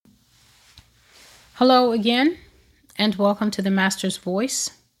Hello again, and welcome to the Master's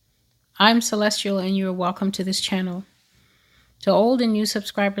Voice. I'm Celestial, and you're welcome to this channel. To old and new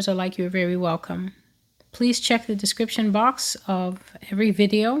subscribers alike, you're very welcome. Please check the description box of every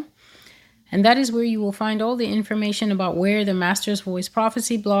video, and that is where you will find all the information about where the Master's Voice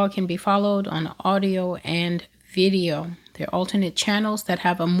Prophecy blog can be followed on audio and video. They're alternate channels that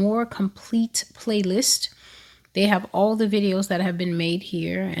have a more complete playlist. They have all the videos that have been made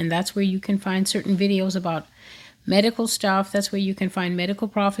here, and that's where you can find certain videos about medical stuff. That's where you can find medical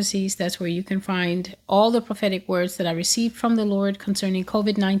prophecies. That's where you can find all the prophetic words that I received from the Lord concerning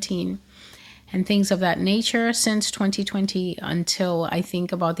COVID-19 and things of that nature since 2020 until I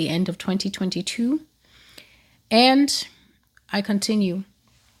think about the end of 2022. And I continue.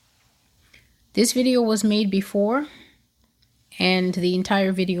 This video was made before, and the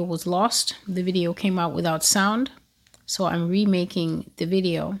entire video was lost. The video came out without sound, so I'm remaking the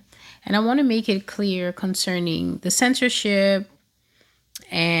video. And I want to make it clear concerning the censorship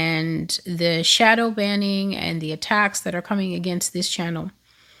and the shadow banning and the attacks that are coming against this channel.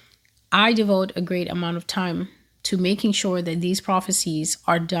 I devote a great amount of time to making sure that these prophecies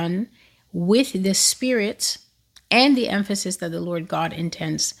are done with the spirit and the emphasis that the Lord God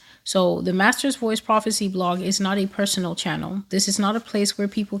intends. So the Master's Voice Prophecy blog is not a personal channel. This is not a place where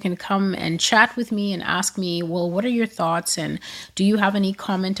people can come and chat with me and ask me, well, what are your thoughts? And do you have any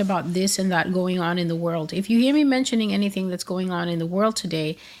comment about this and that going on in the world? If you hear me mentioning anything that's going on in the world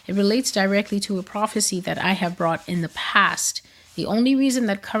today, it relates directly to a prophecy that I have brought in the past. The only reason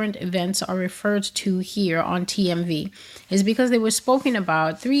that current events are referred to here on TMV is because they were spoken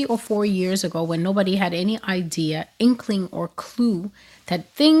about 3 or 4 years ago when nobody had any idea, inkling, or clue that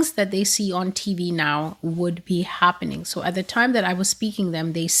things that they see on TV now would be happening. So at the time that I was speaking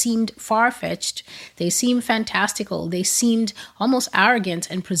them, they seemed far-fetched, they seemed fantastical, they seemed almost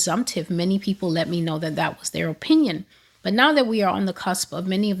arrogant and presumptive. Many people let me know that that was their opinion. But now that we are on the cusp of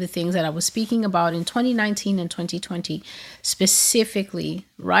many of the things that I was speaking about in 2019 and 2020, specifically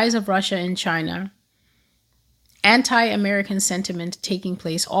rise of Russia and China, anti-American sentiment taking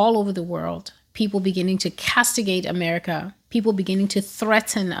place all over the world, people beginning to castigate America, people beginning to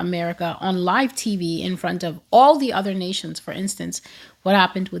threaten America on live TV in front of all the other nations. For instance, what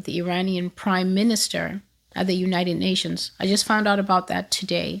happened with the Iranian prime minister at the United Nations. I just found out about that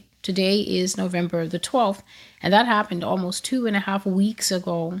today. Today is November the 12th, and that happened almost 2.5 weeks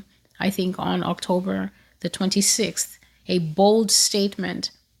ago, I think on October the 26th, a bold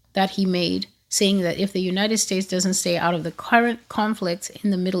statement that he made saying that if the United States doesn't stay out of the current conflict in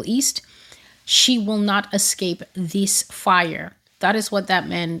the Middle East, she will not escape this fire. That is what that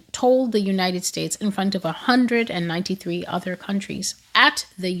man told the United States in front of 193 other countries at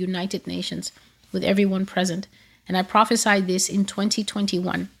the United Nations with everyone present. And I prophesied this in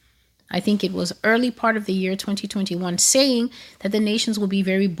 2021. I think it was early part of the year 2021, saying that the nations will be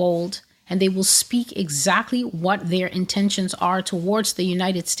very bold and they will speak exactly what their intentions are towards the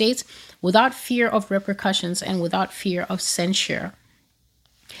United States without fear of repercussions and without fear of censure.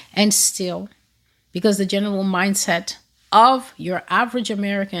 And still, because the general mindset of your average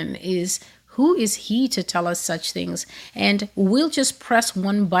American is, who is he to tell us such things? And we'll just press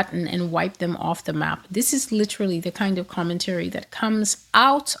one button and wipe them off the map. This is literally the kind of commentary that comes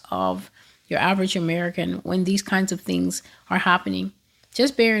out of your average American when these kinds of things are happening.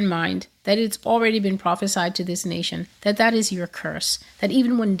 Just bear in mind that it's already been prophesied to this nation that that is your curse, that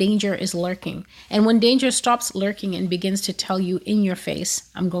even when danger is lurking, and when danger stops lurking and begins to tell you in your face,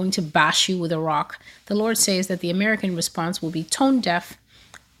 I'm going to bash you with a rock, the Lord says that the American response will be tone deaf,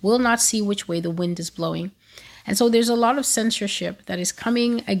 will not see which way the wind is blowing. And so there's a lot of censorship that is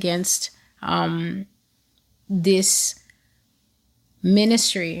coming against this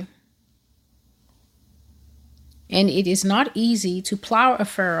ministry. And it is not easy to plow a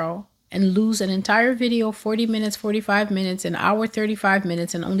furrow and lose an entire video, 40 minutes, 45 minutes, an hour, 35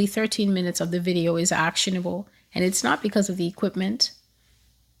 minutes, and only 13 minutes of the video is actionable. And it's not because of the equipment.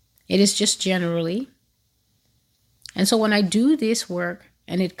 It is just generally. And so when I do this work,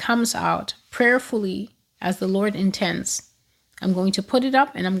 and it comes out prayerfully as the Lord intends, I'm going to put it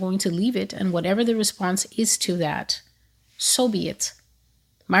up and I'm going to leave it. And whatever the response is to that, so be it.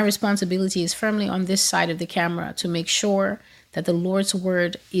 My responsibility is firmly on this side of the camera to make sure that the Lord's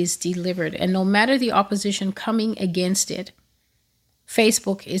word is delivered. And no matter the opposition coming against it,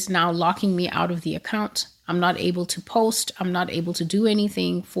 Facebook is now locking me out of the account. I'm not able to post. I'm not able to do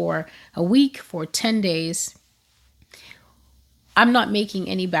anything for a week, for 10 days. I'm not making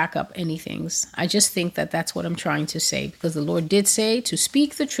any backup anythings. I just think that that's what I'm trying to say, because the Lord did say to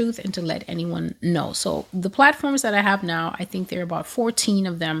speak the truth and to let anyone know. So the platforms that I have now, I think there are about 14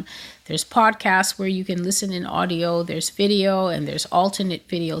 of them. There's podcasts where you can listen in audio, there's video, and there's alternate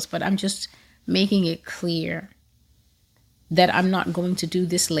videos. But I'm just making it clear that I'm not going to do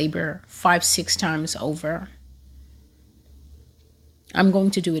this labor 5-6 times over. I'm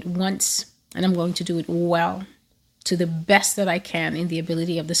going to do it once, and I'm going to do it well, to the best that I can in the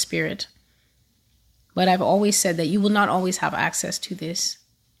ability of the Spirit. But I've always said that you will not always have access to this.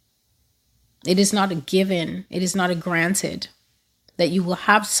 It is not a given. It is not a granted that you will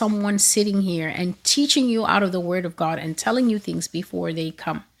have someone sitting here and teaching you out of the Word of God and telling you things before they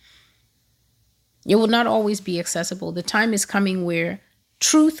come. It will not always be accessible. The time is coming where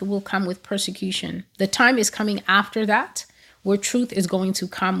truth will come with persecution. The time is coming after that where truth is going to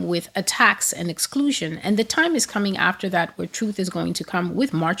come with attacks and exclusion. And the time is coming after that where truth is going to come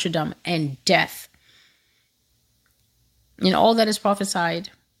with martyrdom and death. In all that is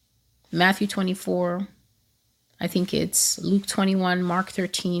prophesied, Matthew 24, I think it's Luke 21, Mark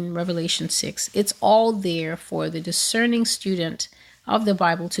 13, Revelation 6. It's all there for the discerning student of the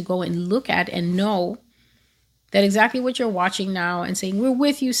Bible to go and look at and know that exactly what you're watching now and saying, we're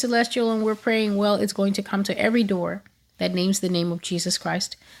with you, Celestial, and we're praying, well, it's going to come to every door that names the name of Jesus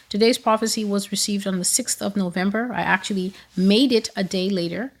Christ. Today's prophecy was received on the 6th of November. I actually made it a day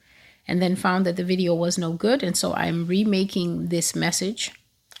later and then found that the video was no good. And so I'm remaking this message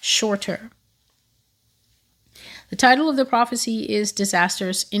shorter. The title of the prophecy is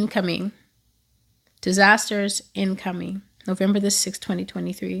Disasters Incoming. Disasters Incoming. November the 6th,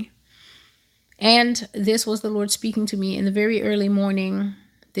 2023. And this was the Lord speaking to me in the very early morning.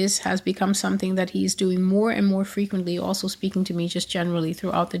 This has become something that he's doing more and more frequently, also speaking to me just generally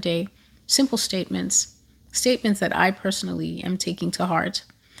throughout the day. Simple statements that I personally am taking to heart.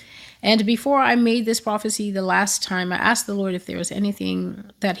 And before I made this prophecy the last time, I asked the Lord if there was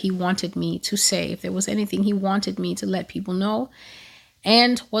anything that he wanted me to say, if there was anything he wanted me to let people know.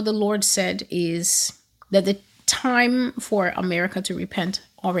 And what the Lord said is that the time for America to repent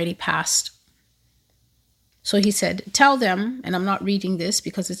already passed. So he said, tell them, and I'm not reading this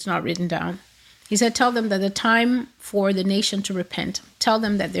because it's not written down. He said, tell them that the time for the nation to repent, tell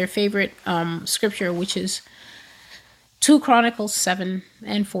them that their favorite scripture, which is 2 Chronicles 7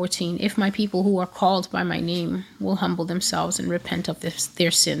 and 14, if my people who are called by my name will humble themselves and repent of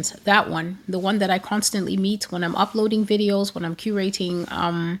their sins. That one, the one that I constantly meet when I'm uploading videos, when I'm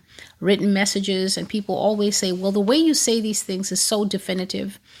curating written messages, and people always say, well, the way you say these things is so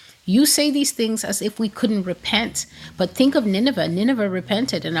definitive. You say these things as if we couldn't repent. But think of Nineveh. Nineveh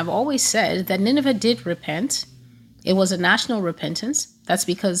repented. And I've always said that Nineveh did repent. It was a national repentance. That's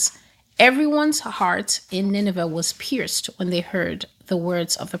because everyone's heart in Nineveh was pierced when they heard the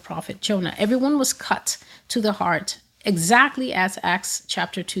words of the prophet Jonah. Everyone was cut to the heart, exactly as Acts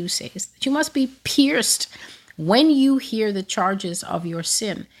chapter 2 says. That you must be pierced when you hear the charges of your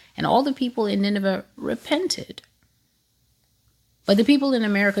sin. And all the people in Nineveh repented. But the people in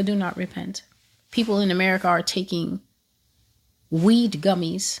America do not repent. People in America are taking weed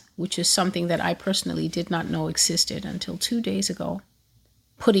gummies, which is something that I personally did not know existed until 2 days ago.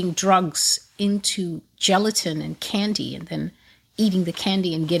 Putting drugs into gelatin and candy and then eating the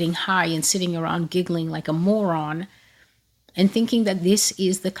candy and getting high and sitting around giggling like a moron and thinking that this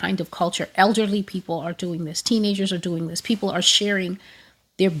is the kind of culture. Elderly people are doing this. Teenagers are doing this. People are sharing.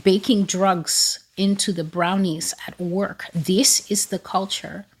 They're baking drugs into the brownies at work. This is the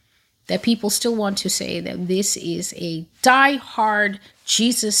culture that people still want to say that this is a die-hard,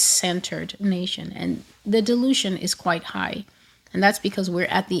 Jesus-centered nation. And the delusion is quite high. And that's because we're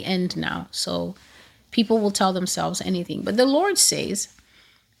at the end now. So people will tell themselves anything. But the Lord says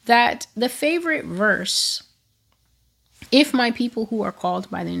that the favorite verse, if my people who are called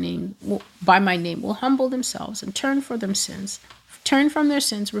by my name will humble themselves and turn from their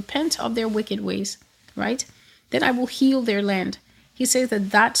sins, repent of their wicked ways, right? Then I will heal their land. He says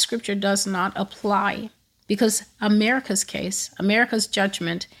that scripture does not apply because America's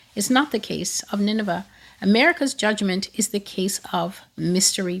judgment is not the case of Nineveh. America's judgment is the case of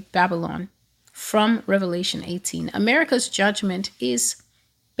Mystery Babylon from Revelation 18. America's judgment is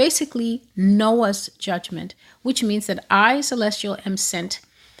basically Noah's judgment, which means that I, Celestial, am sent,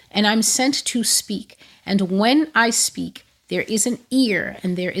 and I'm sent to speak. And when I speak, there is an ear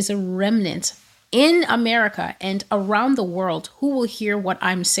and there is a remnant in America and around the world who will hear what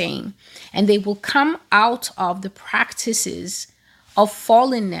I'm saying. And they will come out of the practices of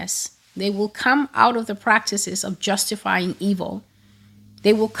fallenness. They will come out of the practices of justifying evil.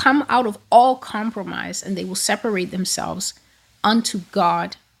 They will come out of all compromise and they will separate themselves unto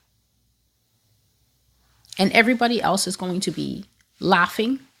God. And everybody else is going to be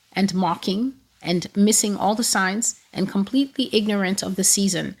laughing and mocking and missing all the signs and completely ignorant of the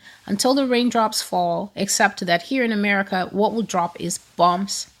season until the raindrops fall, except that here in America, what will drop is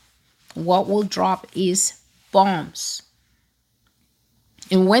bombs. What will drop is bombs.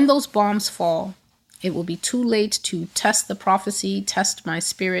 And when those bombs fall, it will be too late to test the prophecy, test my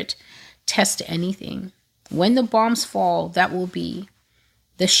spirit, test anything. When the bombs fall, that will be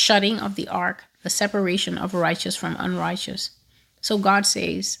the shutting of the ark, the separation of righteous from unrighteous. So God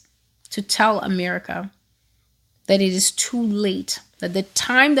says to tell America that it is too late, that the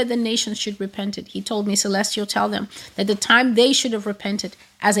time that the nations should repent it. He told me, Celestial, tell them that the time they should have repented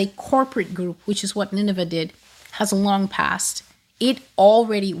as a corporate group, which is what Nineveh did, has long passed. It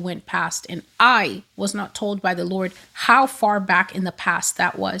already went past. And I was not told by the Lord how far back in the past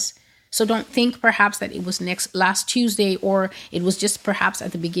that was. So don't think perhaps that it was last Tuesday, or it was just perhaps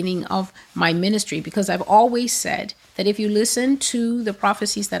at the beginning of my ministry, because I've always said that if you listen to the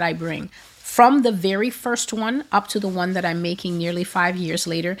prophecies that I bring, from the very first one up to the one that I'm making nearly 5 years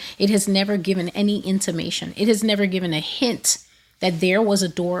later, it has never given any intimation. It has never given a hint that there was a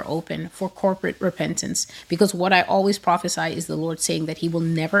door open for corporate repentance. Because what I always prophesy is the Lord saying that he will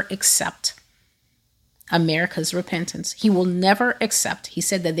never accept America's repentance. He will never accept. He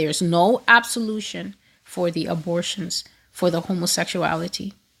said that there's no absolution for the abortions, for the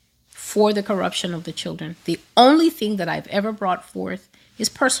homosexuality, for the corruption of the children. The only thing that I've ever brought forth is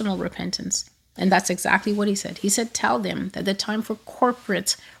personal repentance. And that's exactly what he said. He said, tell them that the time for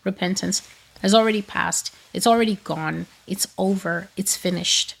corporate repentance has already passed. It's already gone. It's over. It's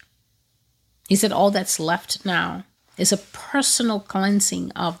finished. He said, all that's left now is a personal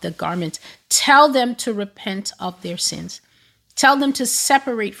cleansing of the garment. Tell them to repent of their sins. Tell them to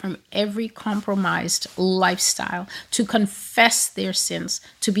separate from every compromised lifestyle, to confess their sins,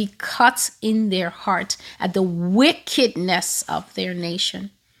 to be cut in their heart at the wickedness of their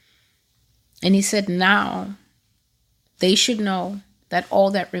nation. And he said, now they should know that all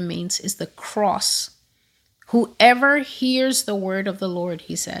that remains is the cross. Whoever hears the word of the Lord,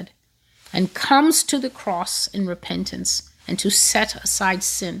 he said, and comes to the cross in repentance and to set aside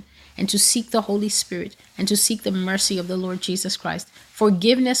sin and to seek the Holy Spirit and to seek the mercy of the Lord Jesus Christ,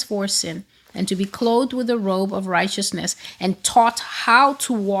 forgiveness for sin, and to be clothed with the robe of righteousness and taught how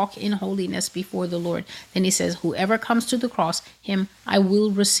to walk in holiness before the Lord. Then he says, whoever comes to the cross, him I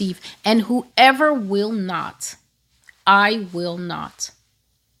will receive. And whoever will not, I will not.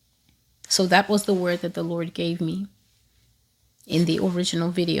 So that was the word that the Lord gave me in the original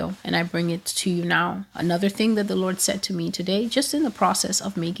video, and I bring it to you now. Another thing that the Lord said to me today, just in the process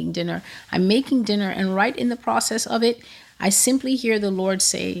of making dinner. I'm making dinner, and right in the process of it, I simply hear the Lord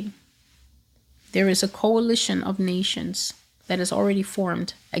say, there is a coalition of nations that is already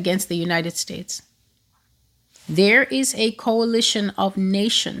formed against the United States. There is a coalition of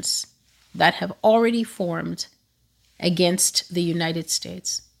nations that have already formed against the United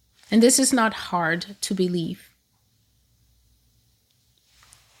States. And this is not hard to believe.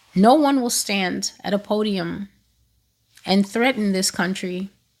 No one will stand at a podium and threaten this country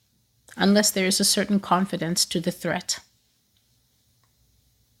unless there is a certain confidence to the threat.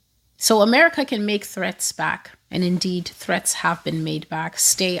 So America can make threats back, and indeed threats have been made back.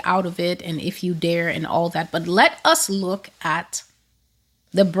 Stay out of it, and if you dare, and all that. But let us look at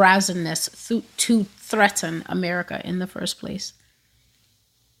the brazenness to threaten America in the first place.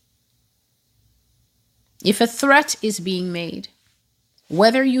 If a threat is being made,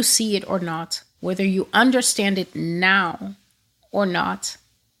 whether you see it or not, whether you understand it now or not,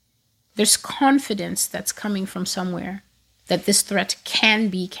 there's confidence that's coming from somewhere that this threat can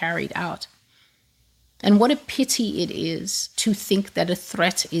be carried out. And what a pity it is to think that a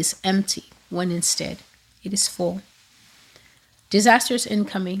threat is empty when instead it is full. Disasters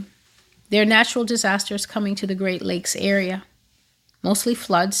incoming. There are natural disasters coming to the Great Lakes area, mostly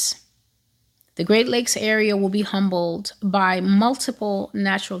floods. The Great Lakes area will be humbled by multiple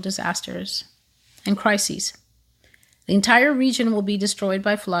natural disasters and crises. The entire region will be destroyed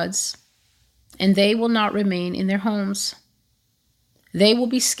by floods, and they will not remain in their homes. They will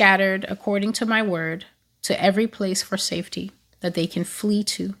be scattered, according to my word, to every place for safety that they can flee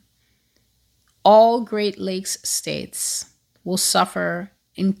to. All Great Lakes states will suffer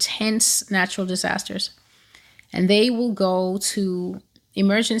intense natural disasters, and they will go to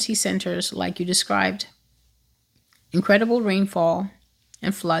emergency centers like you described, incredible rainfall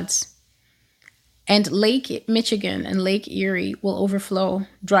and floods. And Lake Michigan and Lake Erie will overflow,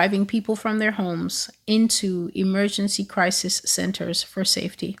 driving people from their homes into emergency crisis centers for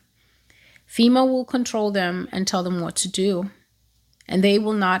safety. Fema will control them and tell them what to do. and they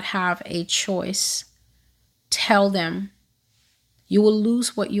will not have a choice. Tell them you will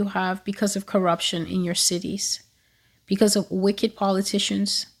lose what you have because of corruption in your cities, because of wicked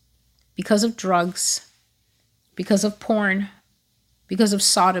politicians, because of drugs, because of porn, because of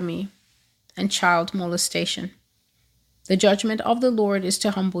sodomy and child molestation. The judgment of the Lord is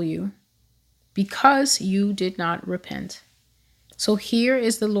to humble you because you did not repent. So here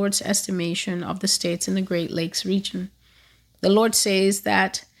is the Lord's estimation of the states in the Great Lakes region. The Lord says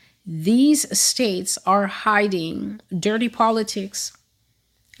that these states are hiding dirty politics,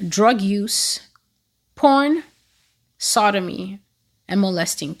 drug use, porn, sodomy, and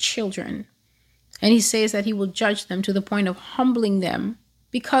molesting children. And he says that he will judge them to the point of humbling them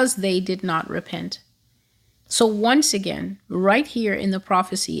because they did not repent. So once again, right here in the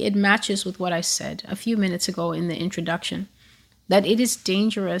prophecy, it matches with what I said a few minutes ago in the introduction, that it is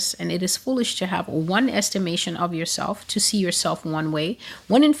dangerous and it is foolish to have one estimation of yourself, to see yourself one way,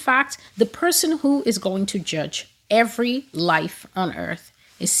 when in fact, the person who is going to judge every life on earth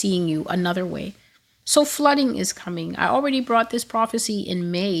is seeing you another way. So flooding is coming. I already brought this prophecy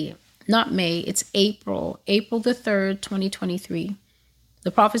in May. Not May, it's April the 3rd, 2023.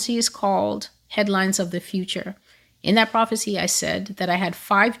 The prophecy is called Headlines of the Future. In that prophecy, I said that I had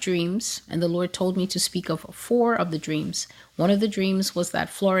 5 dreams, and the Lord told me to speak of 4 of the dreams. One of the dreams was that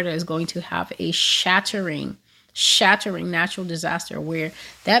Florida is going to have a shattering natural disaster where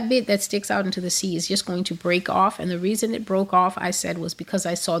that bit that sticks out into the sea is just going to break off. And the reason it broke off, I said, was because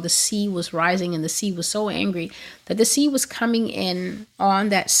I saw the sea was rising, and the sea was so angry that the sea was coming in on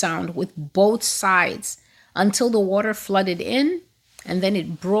that sound with both sides until the water flooded in, and then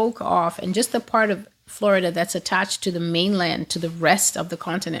it broke off, and just the part of Florida that's attached to the mainland, to the rest of the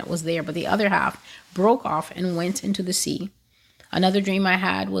continent, was there, but the other half broke off and went into the sea. Another dream I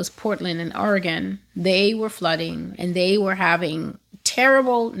had was Portland and Oregon. They were flooding and they were having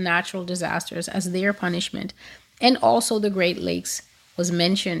terrible natural disasters as their punishment. And also the Great Lakes was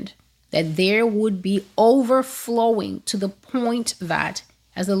mentioned, that there would be overflowing to the point that,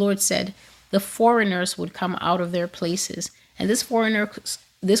 as the Lord said, the foreigners would come out of their places. And this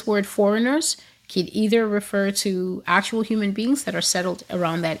word foreigners could either refer to actual human beings that are settled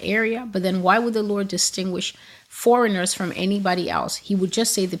around that area, but then why would the Lord distinguish foreigners from anybody else? He would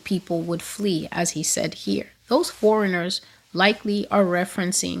just say the people would flee, as he said here. Those foreigners likely are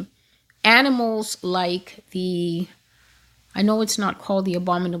referencing animals like I know it's not called the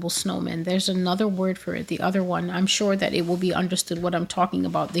abominable snowman. There's another word for it, the other one. I'm sure that it will be understood what I'm talking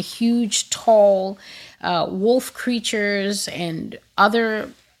about. The huge, tall wolf creatures and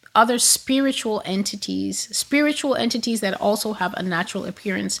other spiritual entities that also have a natural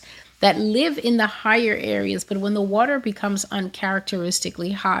appearance, that live in the higher areas. But when the water becomes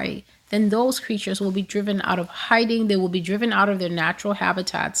uncharacteristically high, then those creatures will be driven out of hiding. They will be driven out of their natural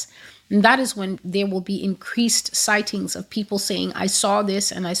habitats. And that is when there will be increased sightings of people saying, I saw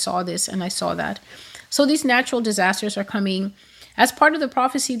this and I saw this and I saw that. So these natural disasters are coming as part of the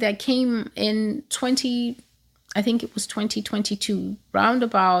prophecy that came in 2022, round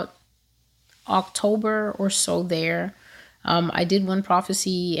about October or so there. I did one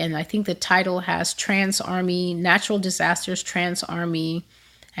prophecy, and I think the title has Trans Army, Natural Disasters, Trans Army,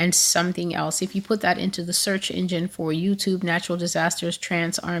 and something else. If you put that into the search engine for YouTube, Natural Disasters,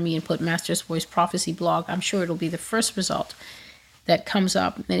 Trans Army, and put Master's Voice Prophecy Blog, I'm sure it'll be the first result that comes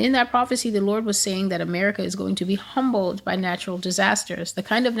up. And in that prophecy, the Lord was saying that America is going to be humbled by natural disasters, the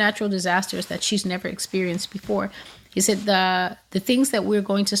kind of natural disasters that she's never experienced before. He said the things that we're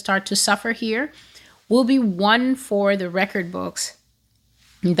going to start to suffer here will be one for the record books.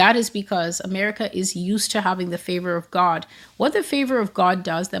 And that is because America is used to having the favor of God. What the favor of God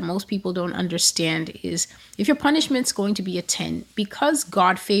does that most people don't understand is, if your punishment's going to be a 10, because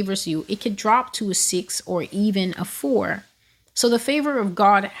God favors you, it could drop to a 6 or even a 4. So the favor of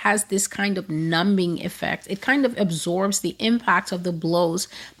God has this kind of numbing effect. It kind of absorbs the impact of the blows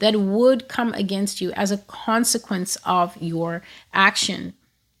that would come against you as a consequence of your action.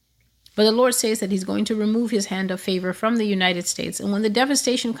 But the Lord says that he's going to remove his hand of favor from the United States. And when the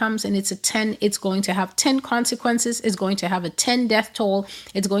devastation comes and it's a 10, it's going to have 10 consequences. It's going to have a 10 death toll.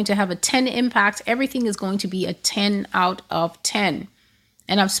 It's going to have a 10 impact. Everything is going to be a 10 out of 10.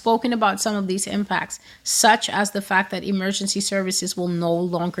 And I've spoken about some of these impacts, such as the fact that emergency services will no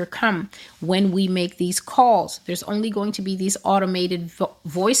longer come when we make these calls. There's only going to be these automated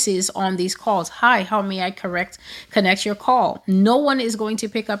voices on these calls. Hi, how may I connect your call? No one is going to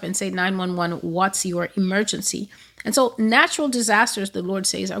pick up and say, 911, what's your emergency? And so natural disasters, the Lord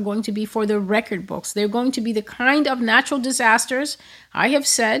says, are going to be for the record books. They're going to be the kind of natural disasters I have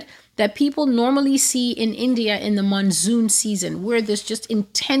said that people normally see in India in the monsoon season, where there's just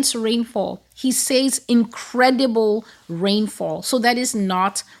intense rainfall. He says incredible rainfall. So that is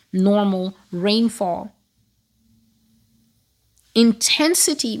not normal rainfall.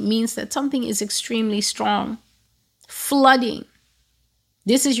 Intensity means that something is extremely strong. Flooding.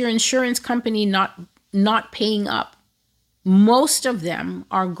 This is your insurance company not paying up. Most of them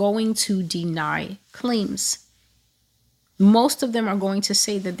are going to deny claims. Most of them are going to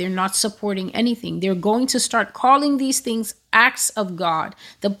say that they're not supporting anything. They're going to start calling these things acts of God.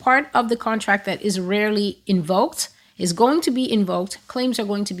 The part of the contract that is rarely invoked is going to be invoked. Claims are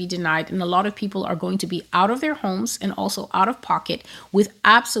going to be denied. And a lot of people are going to be out of their homes and also out of pocket with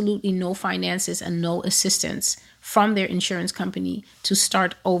absolutely no finances and no assistance from their insurance company to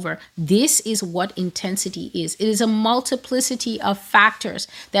start over. This is what intensity is. It is a multiplicity of factors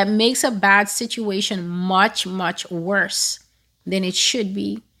that makes a bad situation much, much worse than it should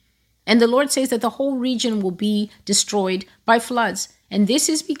be. And the Lord says that the whole region will be destroyed by floods. And this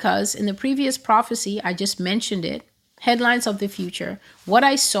is because in the previous prophecy, I just mentioned it, headlines of the future, what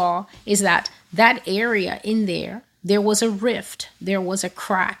I saw is that area in there was a rift, there was a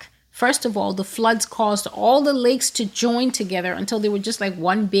crack. First of all, the floods caused all the lakes to join together until they were just like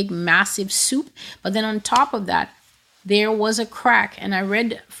one big massive soup. But then on top of that, there was a crack. And I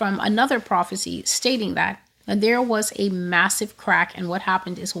read from another prophecy stating that there was a massive crack. And what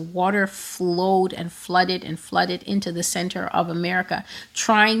happened is water flowed and flooded into the center of America,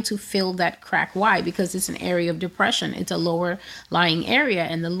 trying to fill that crack. Why? Because it's an area of depression. It's a lower lying area.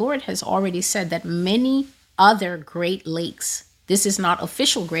 And the Lord has already said that many other Great Lakes, this is not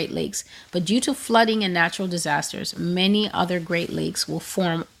official Great Lakes, but due to flooding and natural disasters, many other Great Lakes will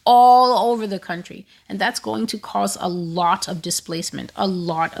form all over the country. And that's going to cause a lot of displacement, a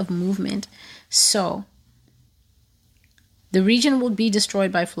lot of movement. So the region will be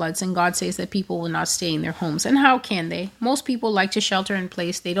destroyed by floods, and God says that people will not stay in their homes. And how can they? Most people like to shelter in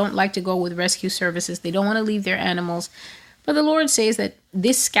place. They don't like to go with rescue services. They don't want to leave their animals. But the Lord says that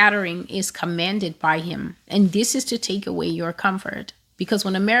this scattering is commanded by him, and this is to take away your comfort. Because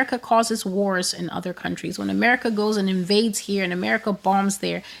when America causes wars in other countries, when America goes and invades here and America bombs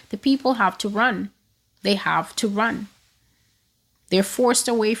there, the people have to run. They have to run. They're forced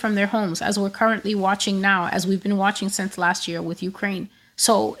away from their homes, as we're currently watching now, as we've been watching since last year with Ukraine.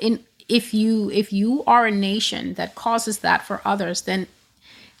 So if you are a nation that causes that for others, then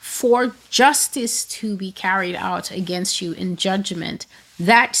for justice to be carried out against you in judgment,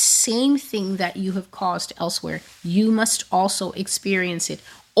 that same thing that you have caused elsewhere, you must also experience it.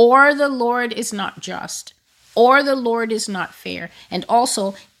 Or the Lord is not just, or the Lord is not fair. And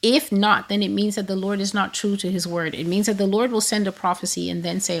also, if not, then it means that the Lord is not true to his word. It means that the Lord will send a prophecy and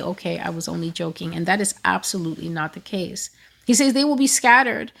then say, okay, I was only joking. And that is absolutely not the case. He says they will be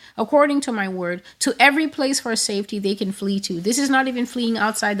scattered according to my word to every place for safety they can flee to. This is not even fleeing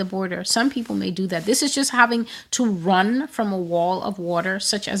outside the border. Some people may do that. This is just having to run from a wall of water,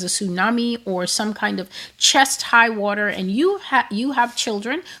 such as a tsunami or some kind of chest high water. And you have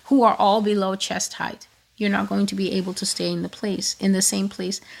children who are all below chest height. You're not going to be able to stay in the same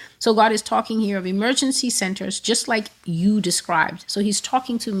place. So God is talking here of emergency centers, just like you described. So he's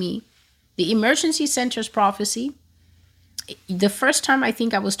talking to me. The emergency centers prophecy, the first time I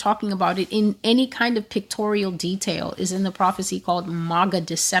think I was talking about it in any kind of pictorial detail is in the prophecy called MAGA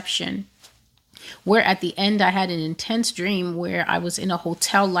Deception, where at the end I had an intense dream where I was in a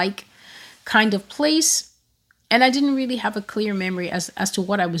hotel-like kind of place, and I didn't really have a clear memory as to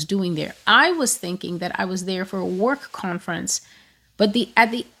what I was doing there. I was thinking that I was there for a work conference, but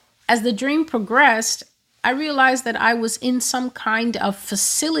as the dream progressed, I realized that I was in some kind of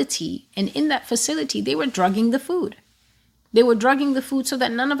facility, and in that facility, they were drugging the food. They were drugging the food so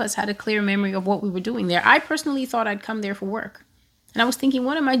that none of us had a clear memory of what we were doing there. I personally thought I'd come there for work. And I was thinking,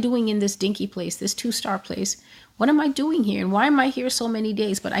 what am I doing in this dinky place, this 2-star place? What am I doing here? And why am I here so many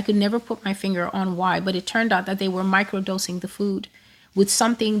days? But I could never put my finger on why. But it turned out that they were microdosing the food with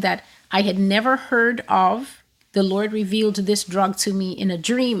something that I had never heard of. The Lord revealed this drug to me in a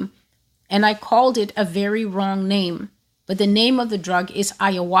dream, and I called it a very wrong name. But the name of the drug is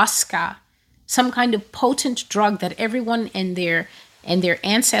ayahuasca. Some kind of potent drug that everyone and their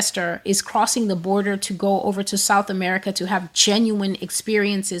ancestor is crossing the border to go over to South America to have genuine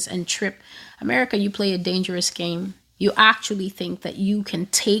experiences and trip. America, you play a dangerous game. You actually think that you can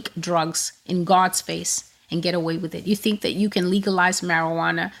take drugs in God's face and get away with it. You think that you can legalize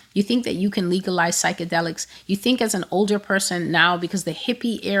marijuana. You think that you can legalize psychedelics. You think as an older person now, because the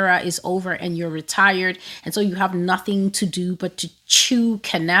hippie era is over and you're retired, and so you have nothing to do but to chew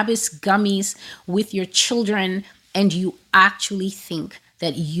cannabis gummies with your children, and you actually think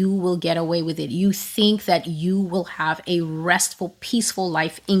that you will get away with it. You think that you will have a restful, peaceful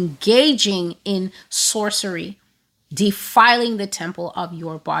life engaging in sorcery, defiling the temple of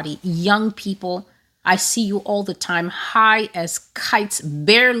your body. Young people, I see you all the time, high as kites,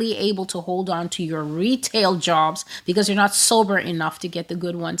 barely able to hold on to your retail jobs because you're not sober enough to get the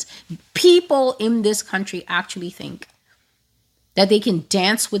good ones. People in this country actually think that they can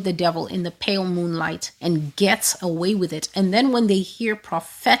dance with the devil in the pale moonlight and get away with it. And then when they hear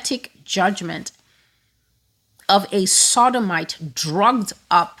prophetic judgment of a sodomite, drugged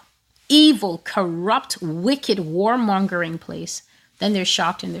up, evil, corrupt, wicked, warmongering place, then they're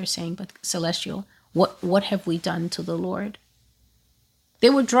shocked and they're saying, but Celestial, what have we done to the Lord? They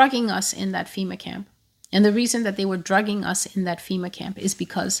were drugging us in that FEMA camp. And the reason that they were drugging us in that FEMA camp is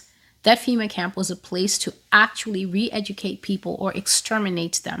because that FEMA camp was a place to actually re-educate people or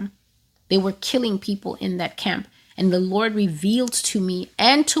exterminate them. They were killing people in that camp. And the Lord revealed to me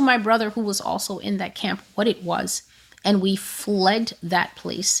and to my brother who was also in that camp what it was. And we fled that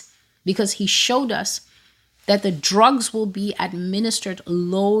place because he showed us that the drugs will be administered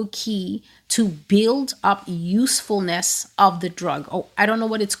low key to build up usefulness of the drug. Oh, I don't know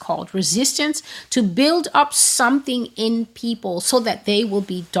what it's called. Resistance, to build up something in people so that they will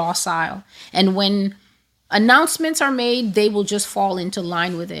be docile. And when announcements are made, they will just fall into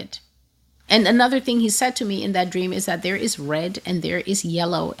line with it. And another thing he said to me in that dream is that there is red and there is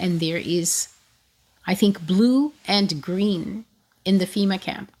yellow and there is, I think, blue and green in the FEMA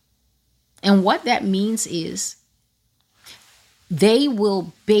camp. And what that means is they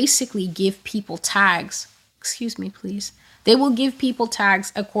will basically give people tags. Excuse me, please. They will give people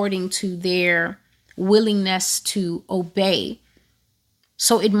tags according to their willingness to obey.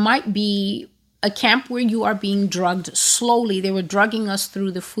 So it might be a camp where you are being drugged slowly. They were drugging us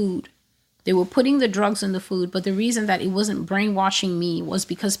through the food. They were putting the drugs in the food. But the reason that it wasn't brainwashing me was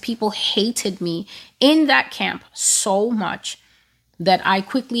because people hated me in that camp so much that I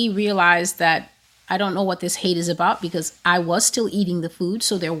quickly realized that I don't know what this hate is about, because I was still eating the food.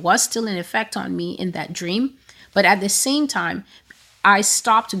 So there was still an effect on me in that dream. But at the same time, I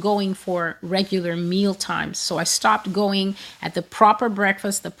stopped going for regular meal times. So I stopped going at the proper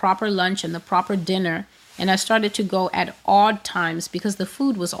breakfast, the proper lunch, and the proper dinner. And I started to go at odd times because the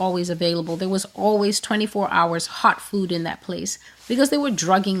food was always available. There was always 24 hours hot food in that place because they were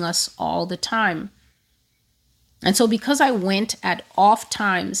drugging us all the time. And so because I went at off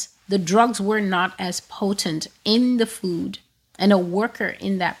times, the drugs were not as potent in the food. And a worker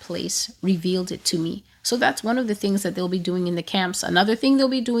in that place revealed it to me. So that's one of the things that they'll be doing in the camps. Another thing they'll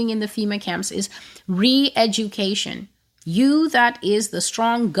be doing in the FEMA camps is re-education. You that is the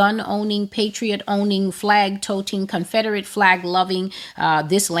strong gun-owning, patriot-owning, flag-toting, Confederate flag-loving,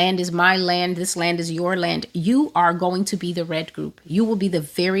 this land is my land, this land is your land, you are going to be the red group. You will be the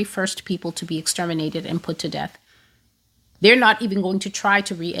very first people to be exterminated and put to death. They're not even going to try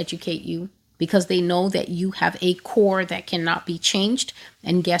to re-educate you because they know that you have a core that cannot be changed.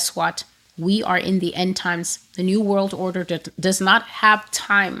 And guess what? We are in the end times. The New World Order does not have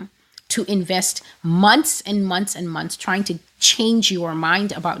time to invest months and months and months trying to change your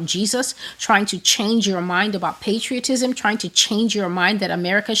mind about Jesus, trying to change your mind about patriotism, trying to change your mind that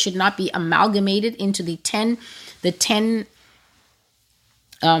America should not be amalgamated into the 10,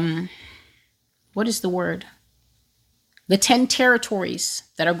 what is the word? The 10 territories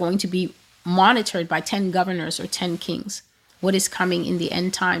that are going to be monitored by 10 governors or 10 kings. What is coming in the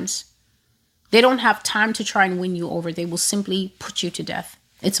end times? They don't have time to try and win you over. They will simply put you to death.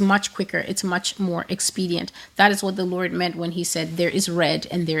 It's much quicker. It's much more expedient. That is what the Lord meant when he said there is red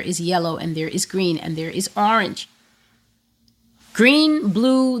and there is yellow and there is green and there is orange. Green,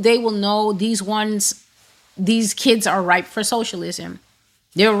 blue, they will know these kids are ripe for socialism.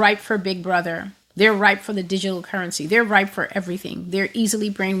 They're ripe for Big Brother. They're ripe for the digital currency. They're ripe for everything. They're easily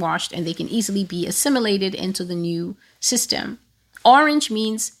brainwashed and they can easily be assimilated into the new system. Orange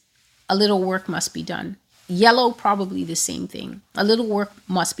means a little work must be done. Yellow, probably the same thing. A little work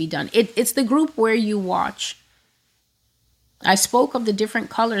must be done. It's the group where you watch. I spoke of the different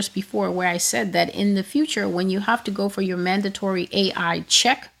colors before where I said that in the future, when you have to go for your mandatory AI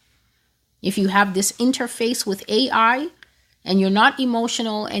check, if you have this interface with AI, and you're not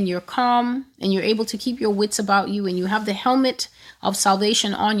emotional and you're calm and you're able to keep your wits about you and you have the helmet of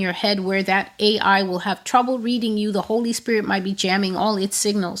salvation on your head where that AI will have trouble reading you, the Holy Spirit might be jamming all its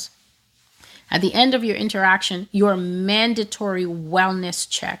signals. At the end of your interaction, your mandatory wellness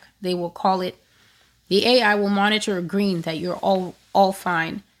check, they will call it, the AI will monitor a green that you're all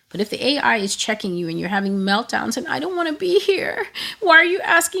fine. But if the AI is checking you and you're having meltdowns and I don't want to be here, why are you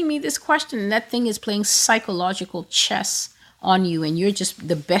asking me this question? And that thing is playing psychological chess on you, and you're just,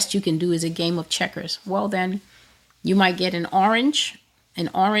 the best you can do is a game of checkers. Well, then you might get an orange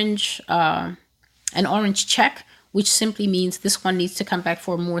check, which simply means this one needs to come back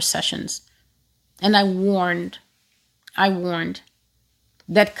for more sessions. And I warned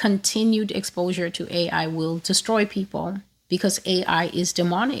that continued exposure to AI will destroy people because AI is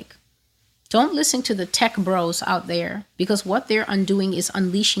demonic. Don't listen to the tech bros out there, because what they're undoing is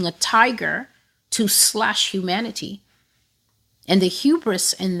unleashing a tiger to slash humanity. And the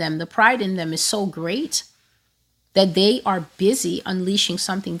hubris in them, the pride in them is so great that they are busy unleashing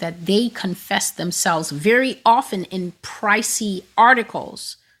something that they confess themselves very often in pricey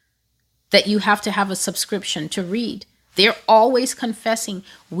articles that you have to have a subscription to read. They're always confessing,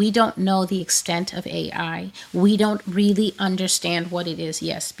 we don't know the extent of AI. We don't really understand what it is.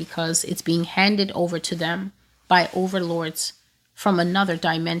 Yes, because it's being handed over to them by overlords from another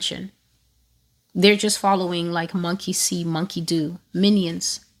dimension. They're just following like monkey see, monkey do.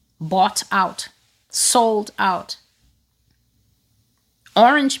 Minions, bought out, sold out.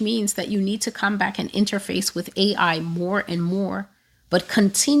 Orange means that you need to come back and interface with AI more and more, but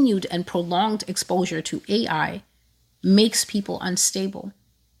continued and prolonged exposure to AI makes people unstable,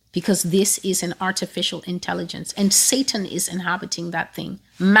 because this is an artificial intelligence and Satan is inhabiting that thing.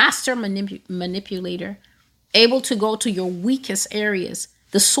 Master manipulator, able to go to your weakest areas,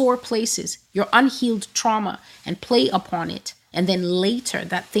 the sore places, your unhealed trauma, and play upon it. And then later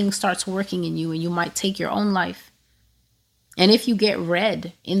that thing starts working in you and you might take your own life. And if you get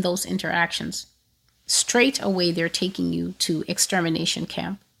read in those interactions, straight away they're taking you to extermination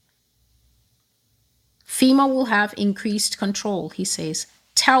camp. Fema will have increased control, he says.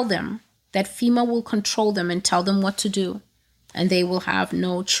 Tell them that Fema will control them and tell them what to do, and they will have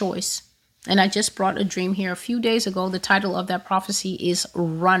no choice. And I just brought a dream here a few days ago. The title of that prophecy is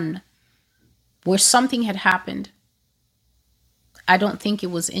Run, where something had happened. I don't think it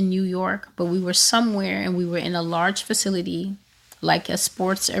was in New York, but we were somewhere and we were in a large facility, like a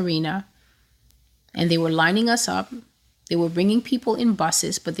sports arena, and they were lining us up. They were bringing people in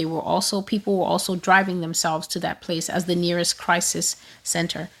buses, but people were also driving themselves to that place as the nearest crisis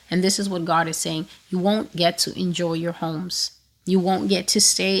center. And this is what God is saying. You won't get to enjoy your homes. You won't get to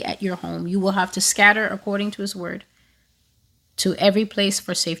stay at your home. You will have to scatter according to his word to every place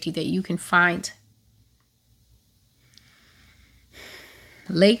for safety that you can find.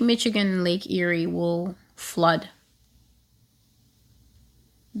 Lake Michigan and Lake Erie will flood.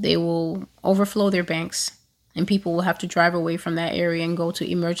 They will overflow their banks. And people will have to drive away from that area and go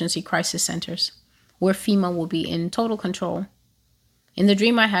to emergency crisis centers where Fema will be in total control. In the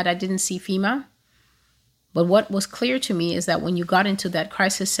dream I had, I didn't see Fema. But what was clear to me is that when you got into that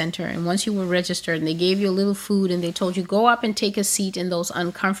crisis center and once you were registered and they gave you a little food and they told you go up and take a seat in those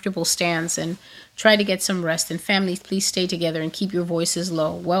uncomfortable stands and try to get some rest, and families, please stay together and keep your voices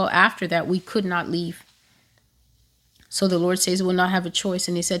low. Well, after that, we could not leave. So the Lord says we'll not have a choice.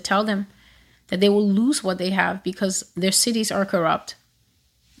 And he said, tell them that they will lose what they have because their cities are corrupt.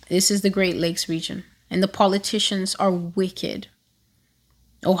 This is the Great Lakes region. And the politicians are wicked.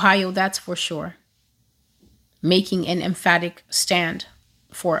 Ohio, that's for sure. Making an emphatic stand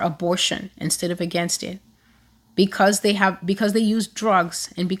for abortion instead of against it. Because they use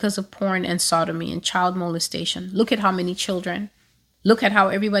drugs and because of porn and sodomy and child molestation. Look at how many children. Look at how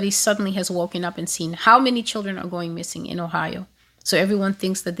everybody suddenly has woken up and seen how many children are going missing in Ohio. So everyone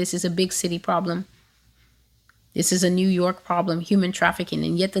thinks that this is a big city problem. This is a New York problem, human trafficking.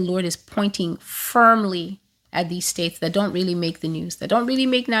 And yet the Lord is pointing firmly at these states that don't really make the news, that don't really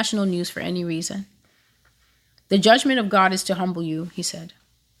make national news for any reason. The judgment of God is to humble you, he said,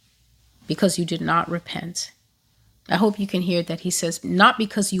 because you did not repent. I hope you can hear that he says, not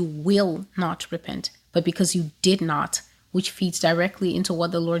because you will not repent, but because you did not, which feeds directly into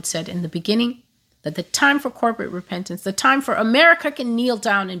what the Lord said in the beginning, that the time for corporate repentance, the time for America can kneel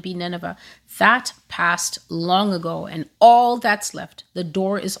down and be Nineveh, that passed long ago. And all that's left, the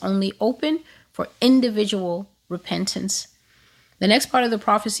door is only open for individual repentance. The next part of the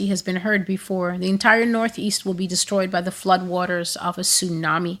prophecy has been heard before. The entire Northeast will be destroyed by the flood waters of a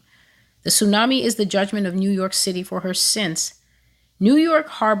tsunami. The tsunami is the judgment of New York City for her sins. New York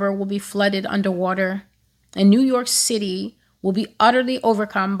Harbor will be flooded underwater, and New York City will be utterly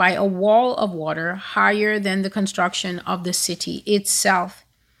overcome by a wall of water higher than the construction of the city itself.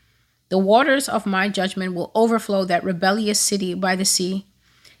 The waters of my judgment will overflow that rebellious city by the sea,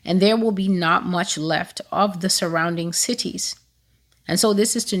 and there will be not much left of the surrounding cities. And so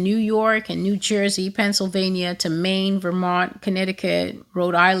this is to New York and New Jersey, Pennsylvania, to Maine, Vermont, Connecticut,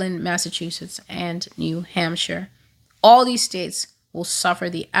 Rhode Island, Massachusetts, and New Hampshire. All these states will suffer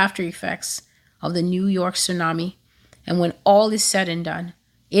the after effects of the New York tsunami. And when all is said and done,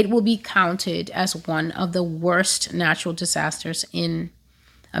 it will be counted as one of the worst natural disasters in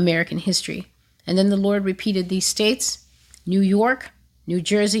American history. And then the Lord repeated these states: New York, New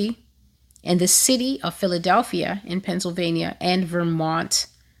Jersey, and the city of Philadelphia in Pennsylvania, and Vermont.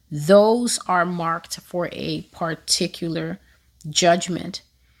 Those are marked for a particular judgment.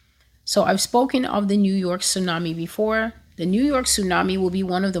 So I've spoken of the New York tsunami before. The New York tsunami will be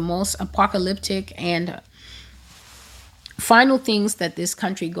one of the most apocalyptic and final things that this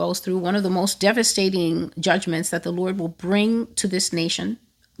country goes through, one of the most devastating judgments that the Lord will bring to this nation.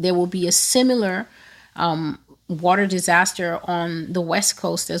 There will be a similar water disaster on the West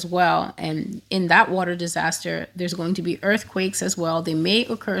Coast as well. And in that water disaster, there's going to be earthquakes as well. They may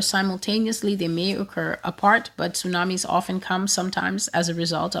occur simultaneously, they may occur apart, but tsunamis often come sometimes as a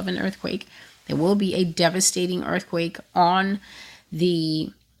result of an earthquake. There will be a devastating earthquake on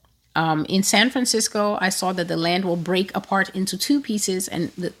the in San Francisco. I saw that the land will break apart into two pieces,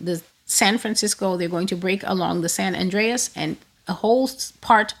 and the San Francisco, they're going to break along the San Andreas, and a whole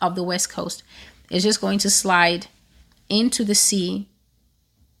part of the West Coast is just going to slide into the sea.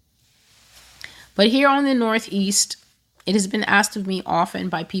 But here on the Northeast, it has been asked of me often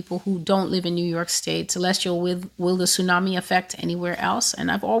by people who don't live in New York State, Celestial, will the tsunami affect anywhere else?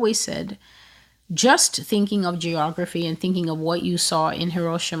 And I've always said, just thinking of geography and thinking of what you saw in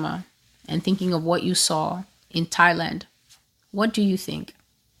Hiroshima and thinking of what you saw in Thailand, what do you think?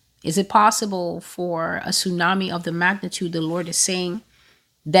 Is it possible for a tsunami of the magnitude the Lord is saying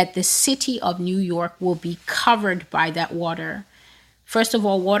that the city of New York will be covered by that water? First of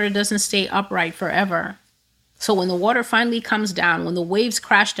all, water doesn't stay upright forever. So when the water finally comes down, when the waves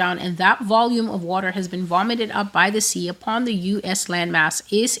crash down, and that volume of water has been vomited up by the sea upon the U.S. landmass,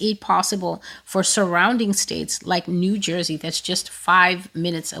 is it possible for surrounding states like New Jersey, that's just 5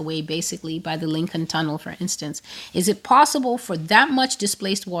 minutes away, basically, by the Lincoln Tunnel, for instance, is it possible for that much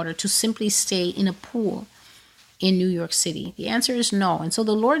displaced water to simply stay in a pool in New York City? The answer is no. And so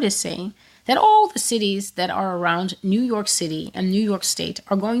the Lord is saying that all the cities that are around New York City and New York State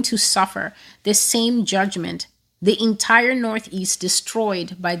are going to suffer the same judgment. The entire Northeast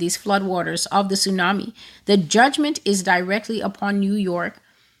destroyed by these floodwaters of the tsunami. The judgment is directly upon New York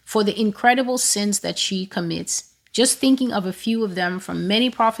for the incredible sins that she commits. Just thinking of a few of them from many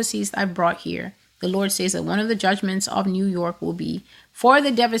prophecies I've brought here, the Lord says that one of the judgments of New York will be for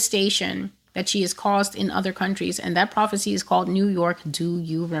the devastation that she has caused in other countries. And that prophecy is called New York, Do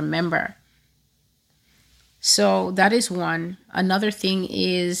You Remember? So that is one. Another thing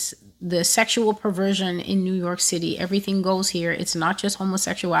is the sexual perversion in New York City. Everything goes here. It's not just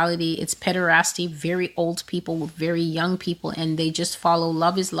homosexuality. It's pederasty, very old people with very young people, and they just follow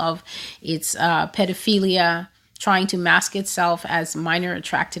love is love. It's pedophilia, trying to mask itself as minor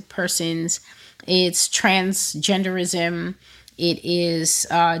attracted persons. It's transgenderism. It is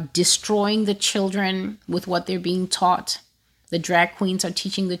destroying the children with what they're being taught. The drag queens are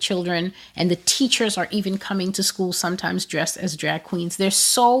teaching the children, and the teachers are even coming to school sometimes dressed as drag queens. There's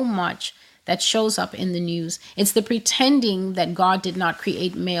so much that shows up in the news. It's the pretending that God did not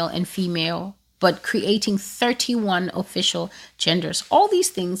create male and female, but creating 31 official genders. All these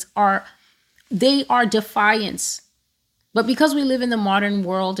things are defiance. But because we live in the modern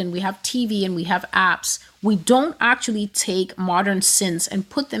world and we have TV and we have apps, we don't actually take modern sins and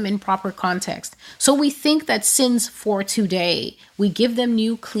put them in proper context. So we think that sins for today, we give them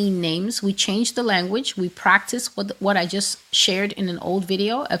new clean names. We change the language. We practice what I just shared in an old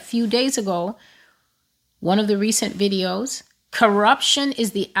video a few days ago. One of the recent videos, corruption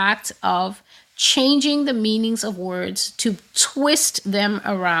is the act of changing the meanings of words to twist them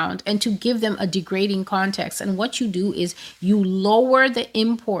around and to give them a degrading context. And what you do is you lower the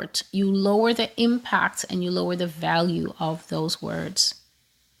import, you lower the impact, and you lower the value of those words.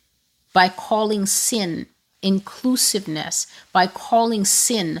 By calling sin inclusiveness, by calling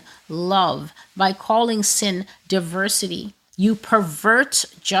sin love, by calling sin diversity, you pervert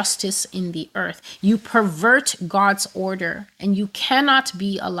justice in the earth. You pervert God's order, and you cannot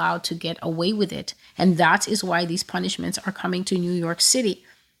be allowed to get away with it. And that is why these punishments are coming to New York City.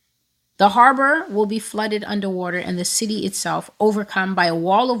 The harbor will be flooded underwater, and the city itself overcome by a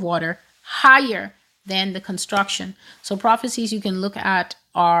wall of water higher than the construction. So prophecies you can look at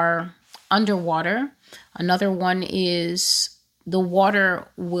are underwater. Another one is the water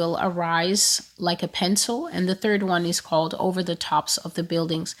will arise like a pencil. And the third one is called over the tops of the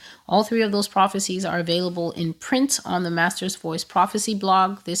buildings. All three of those prophecies are available in print on the Master's Voice Prophecy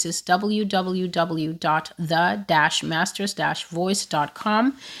blog. This is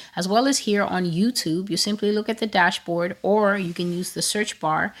www.the-masters-voice.com, as well as here on YouTube. You simply look at the dashboard, or you can use the search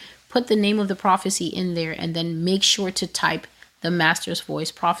bar, put the name of the prophecy in there, and then make sure to type the Master's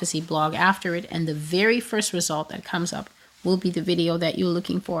Voice Prophecy blog after it. And the very first result that comes up will be the video that you're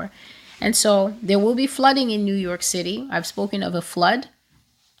looking for. And so there will be flooding in New York City. I've spoken of a flood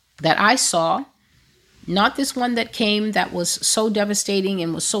that I saw, not this one that came that was so devastating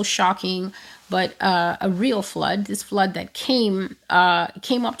and was so shocking, but a real flood. This flood that came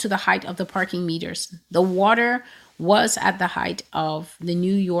up to the height of the parking meters. The water was at the height of the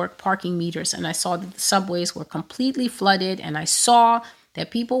New York parking meters, and I saw that the subways were completely flooded, and I saw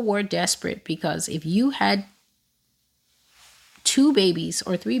that people were desperate, because if you had 2 babies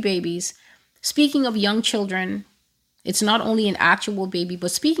or 3 babies, speaking of young children, it's not only an actual baby, but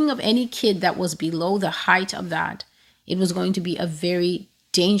speaking of any kid that was below the height of that, it was going to be a very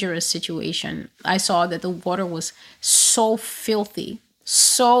dangerous situation. I saw that the water was so filthy,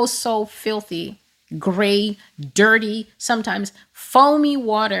 so filthy, gray, dirty, sometimes foamy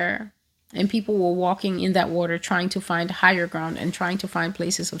water. And people were walking in that water trying to find higher ground and trying to find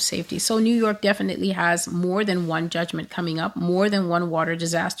places of safety. So New York definitely has more than one judgment coming up, more than one water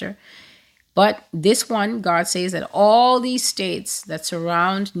disaster. But this one, God says that all these states that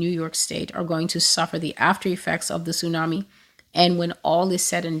surround New York State are going to suffer the after effects of the tsunami. And when all is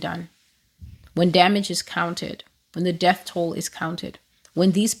said and done, when damage is counted, when the death toll is counted,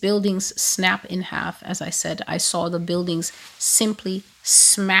 when these buildings snap in half, as I said, I saw the buildings simply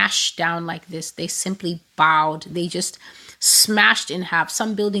smash down like this. They simply bowed. They just smashed in half.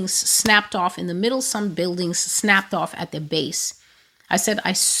 Some buildings snapped off in the middle. Some buildings snapped off at the base. I said,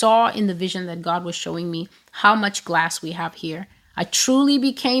 I saw in the vision that God was showing me how much glass we have here. I truly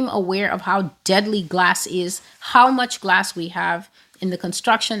became aware of how deadly glass is, how much glass we have in the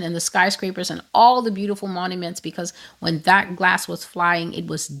construction and the skyscrapers and all the beautiful monuments, because when that glass was flying, it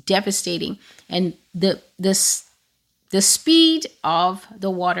was devastating. And the speed of the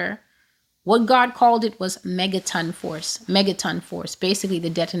water, what God called it was megaton force, basically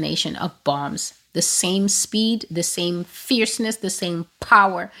the detonation of bombs. The same speed, the same fierceness, the same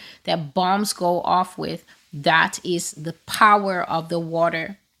power that bombs go off with, that is the power of the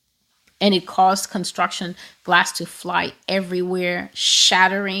water. And it caused construction glass to fly everywhere,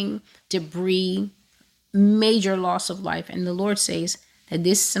 shattering debris, major loss of life. And the Lord says that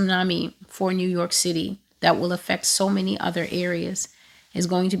this tsunami for New York City that will affect so many other areas is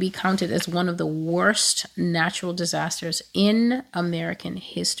going to be counted as one of the worst natural disasters in American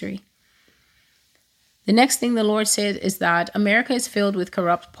history. The next thing the Lord said is that America is filled with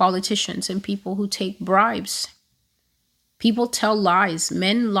corrupt politicians and people who take bribes. People tell lies.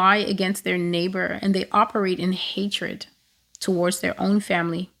 Men lie against their neighbor, and they operate in hatred towards their own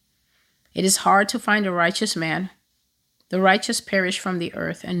family. It is hard to find a righteous man. The righteous perish from the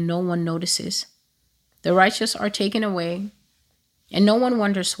earth, and no one notices. The righteous are taken away, and no one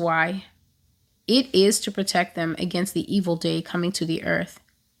wonders why. It is to protect them against the evil day coming to the earth,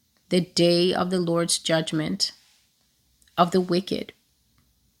 the day of the Lord's judgment of the wicked.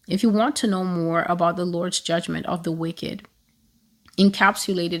 If you want to know more about the Lord's judgment of the wicked,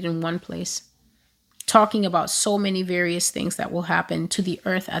 encapsulated in one place, talking about so many various things that will happen to the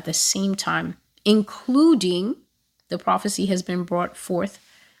earth at the same time, including the prophecy has been brought forth,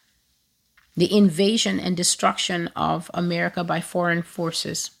 the invasion and destruction of America by foreign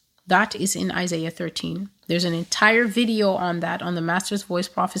forces. That is in Isaiah 13. There's an entire video on that on the Master's Voice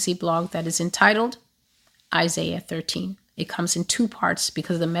Prophecy blog that is entitled Isaiah 13. It comes in 2 parts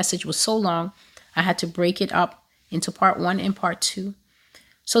because the message was so long, I had to break it up into part 1 and part 2.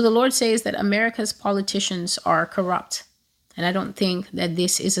 So the Lord says that America's politicians are corrupt. And I don't think that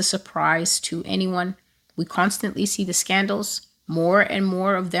this is a surprise to anyone. We constantly see the scandals. More and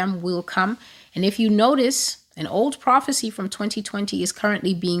more of them will come. And if you notice, an old prophecy from 2020 is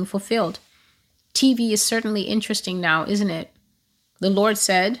currently being fulfilled. TV is certainly interesting now, isn't it? The Lord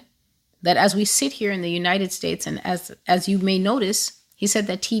said that as we sit here in the United States, and as you may notice, he said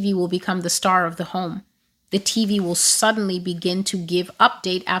that TV will become the star of the home. The TV will suddenly begin to give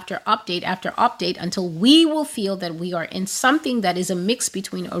update after update after update until we will feel that we are in something that is a mix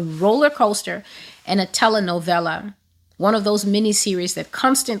between a roller coaster and a telenovela. One of those miniseries that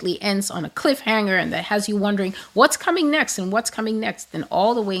constantly ends on a cliffhanger and that has you wondering what's coming next and what's coming next. And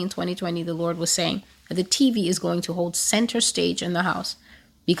all the way in 2020, the Lord was saying that the TV is going to hold center stage in the house.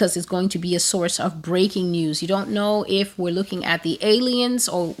 because it's going to be a source of breaking news. You don't know if we're looking at the aliens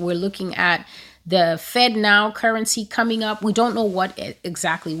or we're looking at the Fed now currency coming up. We don't know what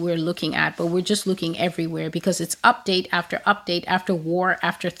exactly we're looking at, but we're just looking everywhere because it's update after war,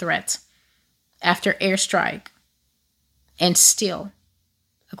 after threats, after airstrike. And still,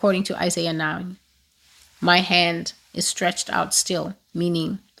 according to Isaiah 9, my hand is stretched out still,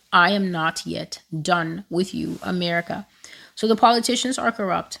 meaning I am not yet done with you, America. So the politicians are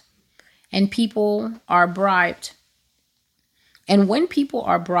corrupt and people are bribed. And when people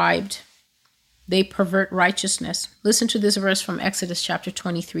are bribed, they pervert righteousness. Listen to this verse from Exodus chapter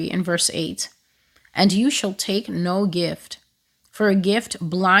 23 and verse 8. And you shall take no gift, for a gift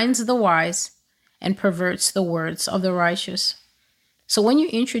blinds the wise and perverts the words of the righteous. So when you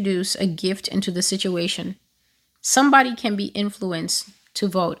introduce a gift into the situation, somebody can be influenced to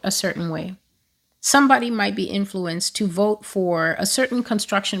vote a certain way. Somebody might be influenced to vote for a certain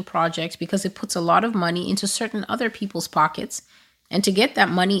construction project because it puts a lot of money into certain other people's pockets. And to get that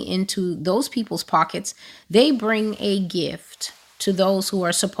money into those people's pockets, they bring a gift to those who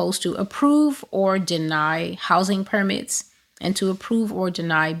are supposed to approve or deny housing permits and to approve or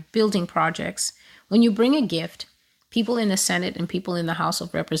deny building projects. When you bring a gift, people in the Senate and people in the House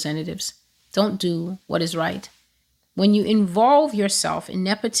of Representatives don't do what is right. When you involve yourself in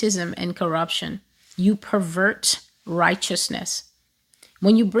nepotism and corruption, you pervert righteousness.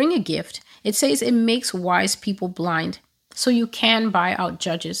 When you bring a gift, it says it makes wise people blind. So you can buy out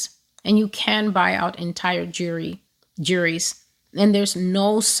judges and you can buy out entire juries. And there's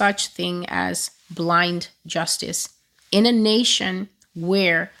no such thing as blind justice. In a nation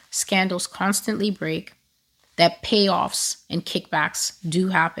where scandals constantly break, that payoffs and kickbacks do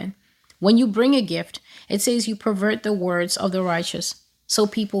happen. When you bring a gift, it says you pervert the words of the righteous. So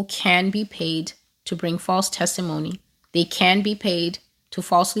people can be paid to bring false testimony. They can be paid to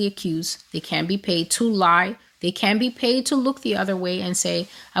falsely accuse. They can be paid to lie. They can be paid to look the other way and say,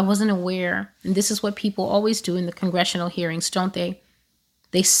 I wasn't aware. And this is what people always do in the congressional hearings, don't they?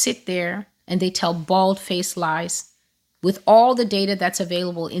 They sit there and they tell bald-faced lies with all the data that's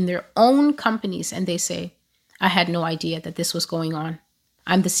available in their own companies. And they say, I had no idea that this was going on.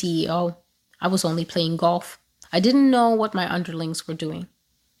 I'm the CEO. I was only playing golf. I didn't know what my underlings were doing.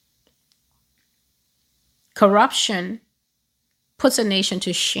 Corruption puts a nation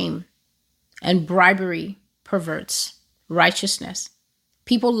to shame, and bribery perverts righteousness.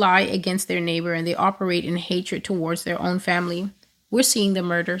 People lie against their neighbor and they operate in hatred towards their own family. We're seeing the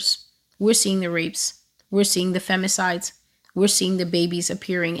murders. We're seeing the rapes. We're seeing the femicides. We're seeing the babies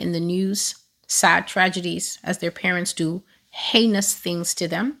appearing in the news. Sad tragedies as their parents do heinous things to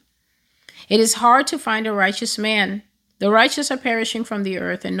them. It is hard to find a righteous man. The righteous are perishing from the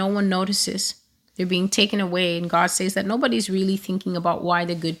earth and no one notices. They're being taken away, and God says that nobody's really thinking about why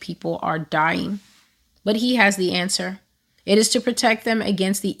the good people are dying. But he has the answer. It is to protect them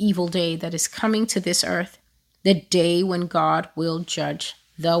against the evil day that is coming to this earth, the day when God will judge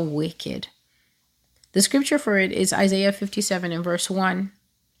the wicked. The scripture for it is Isaiah 57 and verse 1.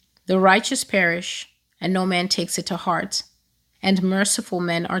 The righteous perish, and no man takes it to heart, and merciful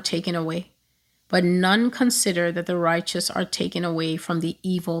men are taken away. But none consider that the righteous are taken away from the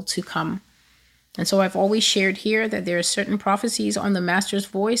evil to come. And so I've always shared here that there are certain prophecies on the Master's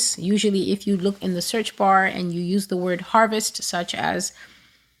Voice. Usually if you look in the search bar and you use the word harvest, such as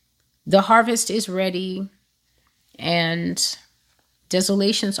the harvest is ready and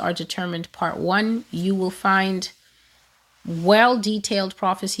desolations are determined, part 1, you will find well-detailed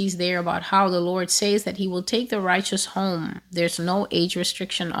prophecies there about how the Lord says that he will take the righteous home. There's no age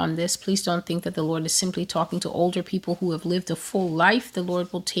restriction on this. Please don't think that the Lord is simply talking to older people who have lived a full life. The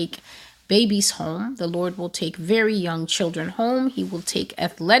Lord will take babies home. The Lord will take very young children home. He will take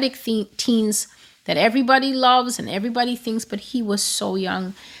athletic teens that everybody loves and everybody thinks, but he was so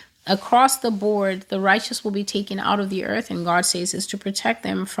young. Across the board, the righteous will be taken out of the earth, and God says is to protect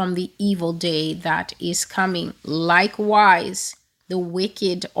them from the evil day that is coming. Likewise, the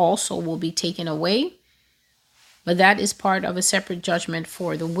wicked also will be taken away, but that is part of a separate judgment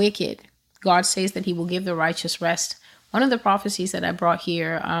for the wicked. God says that he will give the righteous rest. One of the prophecies that I brought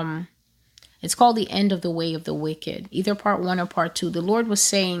here, it's called the end of the way of the wicked, either part 1 or part 2. The Lord was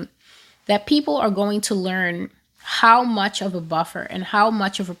saying that people are going to learn how much of a buffer and how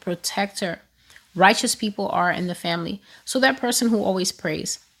much of a protector righteous people are in the family. So that person who always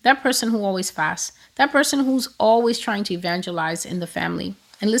prays, that person who always fasts, that person who's always trying to evangelize in the family.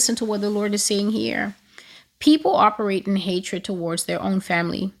 And listen to what the Lord is saying here. People operate in hatred towards their own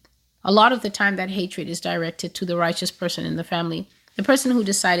family. A lot of the time that hatred is directed to the righteous person in the family. The person who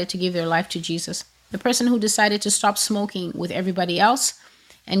decided to give their life to Jesus. The person who decided to stop smoking with everybody else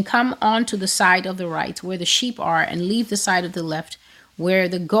and come on to the side of the right where the sheep are, and leave the side of the left where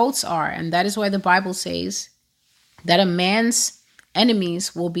the goats are. And that is why the Bible says that a man's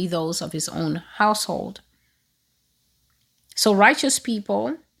enemies will be those of his own household. So righteous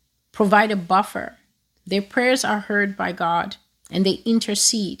people provide a buffer. Their prayers are heard by God and they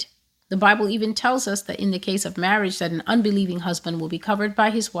intercede. The Bible even tells us that in the case of marriage, that an unbelieving husband will be covered by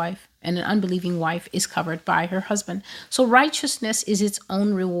his wife and an unbelieving wife is covered by her husband. So righteousness is its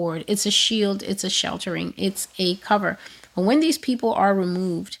own reward. It's a shield, it's a sheltering, it's a cover. But when these people are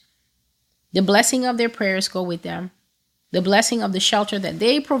removed, the blessing of their prayers go with them. The blessing of the shelter that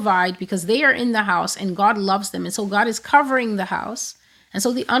they provide because they are in the house and God loves them. And so God is covering the house. And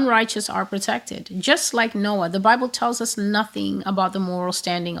so the unrighteous are protected. Just like Noah, the Bible tells us nothing about the moral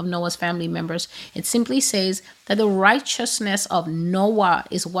standing of Noah's family members. It simply says that the righteousness of Noah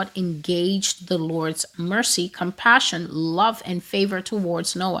is what engaged the Lord's mercy, compassion, love, and favor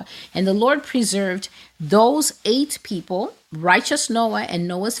towards Noah. And the Lord preserved those 8 people, righteous Noah and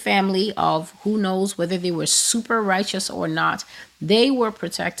Noah's family of who knows whether they were super righteous or not. They were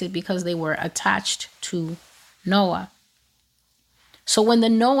protected because they were attached to Noah. So when the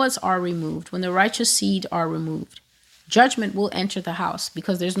Noahs are removed, when the righteous seed are removed, judgment will enter the house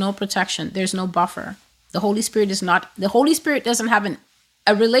because there's no protection. There's no buffer. The Holy Spirit doesn't have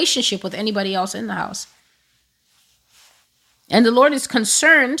a relationship with anybody else in the house. And the Lord is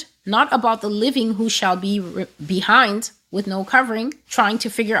concerned not about the living who shall be behind with no covering, trying to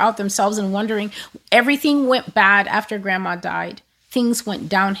figure out themselves and wondering, everything went bad after grandma died. Things went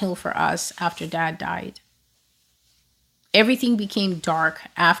downhill for us after dad died. Everything became dark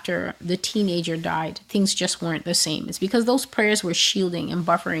after the teenager died. Things just weren't the same. It's because those prayers were shielding and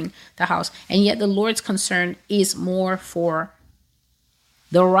buffering the house. And yet the Lord's concern is more for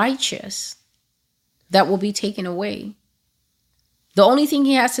the righteous that will be taken away. The only thing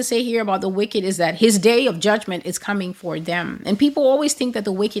he has to say here about the wicked is that his day of judgment is coming for them. And people always think that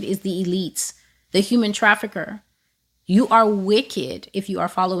the wicked is the elites, the human trafficker. You are wicked if you are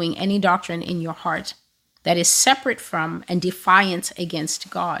following any doctrine in your heart that is separate from and defiant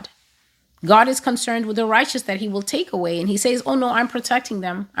against God. God is concerned with the righteous that he will take away. And he says, oh no, I'm protecting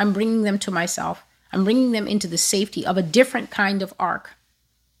them. I'm bringing them to myself. I'm bringing them into the safety of a different kind of ark.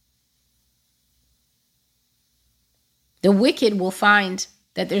 The wicked will find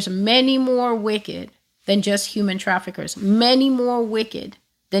that there's many more wicked than just human traffickers, many more wicked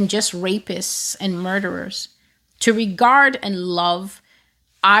than just rapists and murderers. To regard and love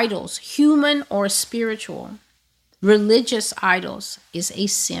idols, human or spiritual, religious idols, is a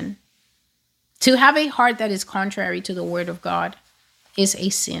sin. To have a heart that is contrary to the word of God is a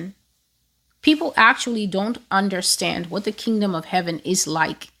sin. People actually don't understand what the kingdom of heaven is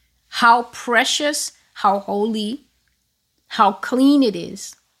like, how precious, how holy, how clean it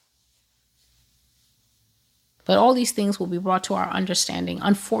is. But all these things will be brought to our understanding,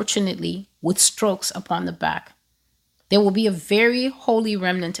 unfortunately, with strokes upon the back. There will be a very holy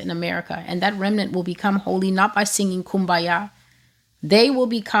remnant in America, and that remnant will become holy not by singing Kumbaya. They will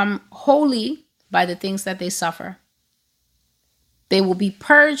become holy by the things that they suffer. They will be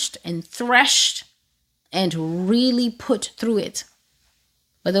purged and threshed and really put through it.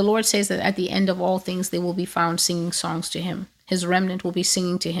 But the Lord says that at the end of all things, they will be found singing songs to him. His remnant will be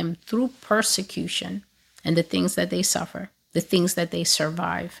singing to him through persecution and the things that they suffer, the things that they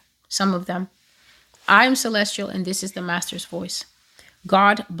survive, some of them. I am Celestial, and this is the Master's Voice.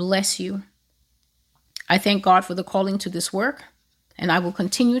 God bless you. I thank God for the calling to this work, and I will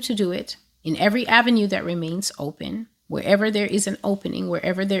continue to do it in every avenue that remains open, wherever there is an opening,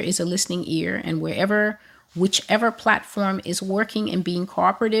 wherever there is a listening ear, and whichever platform is working and being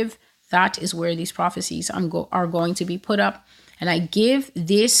cooperative, that is where these prophecies are going to be put up. And I give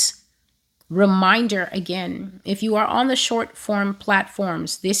this reminder again, if you are on the short form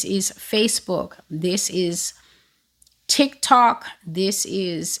platforms, this is Facebook, this is TikTok, this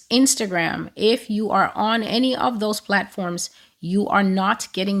is Instagram. If you are on any of those platforms, you are not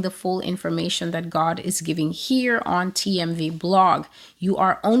getting the full information that God is giving here on TMV blog. You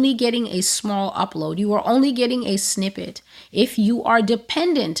are only getting a small upload. You are only getting a snippet. If you are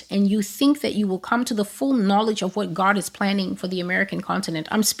dependent and you think that you will come to the full knowledge of what God is planning for the American continent,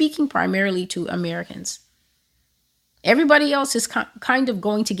 I'm speaking primarily to Americans. Everybody else is kind of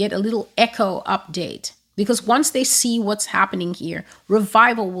going to get a little echo update. Because once they see what's happening here,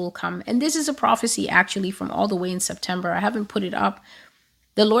 revival will come. And this is a prophecy actually from all the way in September. I haven't put it up.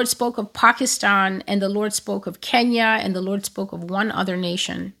 The Lord spoke of Pakistan, and the Lord spoke of Kenya, and the Lord spoke of one other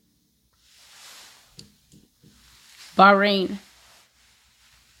nation, Bahrain.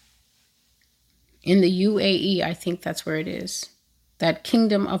 In the UAE, I think that's where it is. that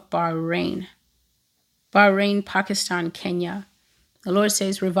kingdom of Bahrain, Pakistan, Kenya. The Lord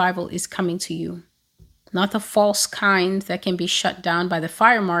says revival is coming to you. Not the false kind that can be shut down by the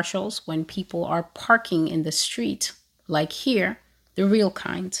fire marshals when people are parking in the street, like here, the real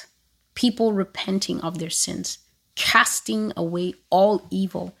kind. People repenting of their sins, casting away all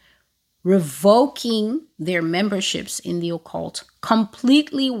evil, revoking their memberships in the occult,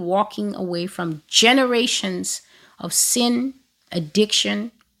 completely walking away from generations of sin,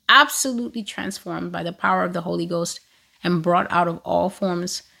 addiction, absolutely transformed by the power of the Holy Ghost and brought out of all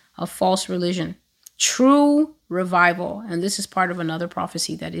forms of false religion. True revival. And this is part of another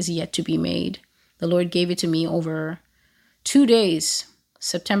prophecy that is yet to be made. The Lord gave it to me over 2 days,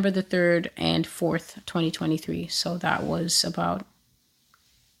 September the 3rd and 4th, 2023. So that was about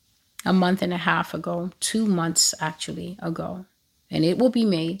a month and a half ago, 2 months actually ago. And it will be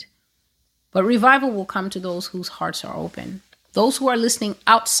made. But revival will come to those whose hearts are open. Those who are listening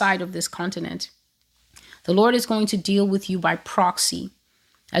outside of this continent. The Lord is going to deal with you by proxy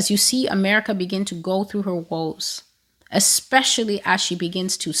as you see America begin to go through her woes, especially as she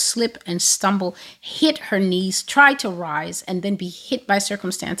begins to slip and stumble, hit her knees, try to rise, and then be hit by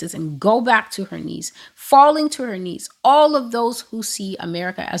circumstances and go back to her knees, falling to her knees. All of those who see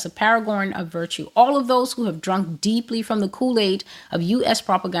America as a paragon of virtue, all of those who have drunk deeply from the Kool-Aid of U.S.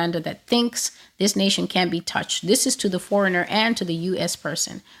 propaganda that thinks this nation can't be touched. This is to the foreigner and to the U.S.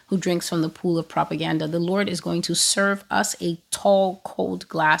 person who drinks from the pool of propaganda. The Lord is going to serve us a tall, cold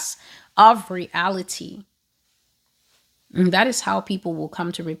glass of reality. And that is how people will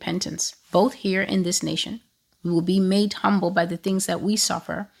come to repentance, both here in this nation. We will be made humble by the things that we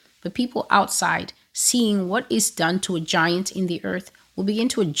suffer. But people outside, seeing what is done to a giant in the earth, will begin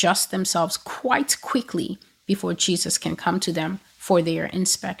to adjust themselves quite quickly before Jesus can come to them for their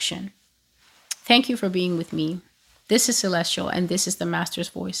inspection. Thank you for being with me. This is Celestial, and this is the Master's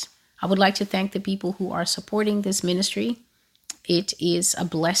Voice. I would like to thank the people who are supporting this ministry. It is a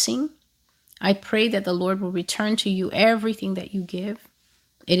blessing. I pray that the Lord will return to you everything that you give.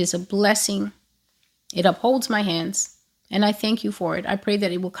 It is a blessing. It upholds my hands, and I thank you for it. I pray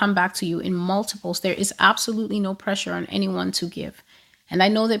that it will come back to you in multiples. There is absolutely no pressure on anyone to give. And I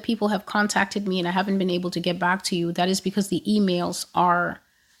know that people have contacted me and I haven't been able to get back to you. That is because the emails are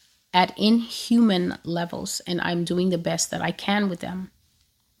at inhuman levels, and I'm doing the best that I can with them.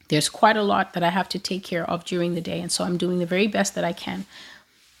 There's quite a lot that I have to take care of during the day, and so I'm doing the very best that I can.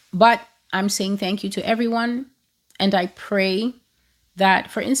 But I'm saying thank you to everyone, and I pray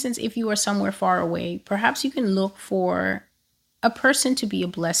that, for instance, if you are somewhere far away, perhaps you can look for a person to be a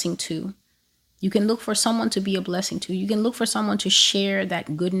blessing to. You can look for someone to be a blessing to. You can look for someone to share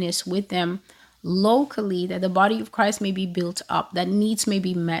that goodness with them locally, that the body of Christ may be built up, that needs may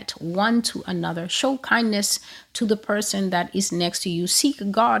be met one to another. Show kindness to the person that is next to you. Seek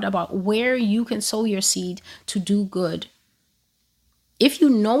God about where you can sow your seed to do good. If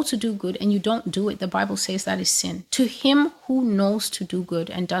you know to do good and you don't do it, the Bible says that is sin. To him who knows to do good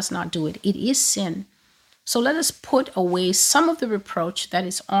and does not do it, it is sin. So let us put away some of the reproach that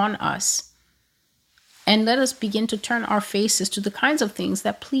is on us, and let us begin to turn our faces to the kinds of things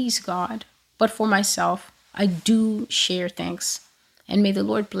that please God. But for myself, I do share thanks. And may the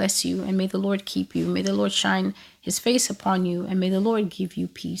Lord bless you, and may the Lord keep you. May the Lord shine his face upon you, and may the Lord give you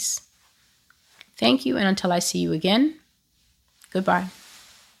peace. Thank you, and until I see you again, goodbye.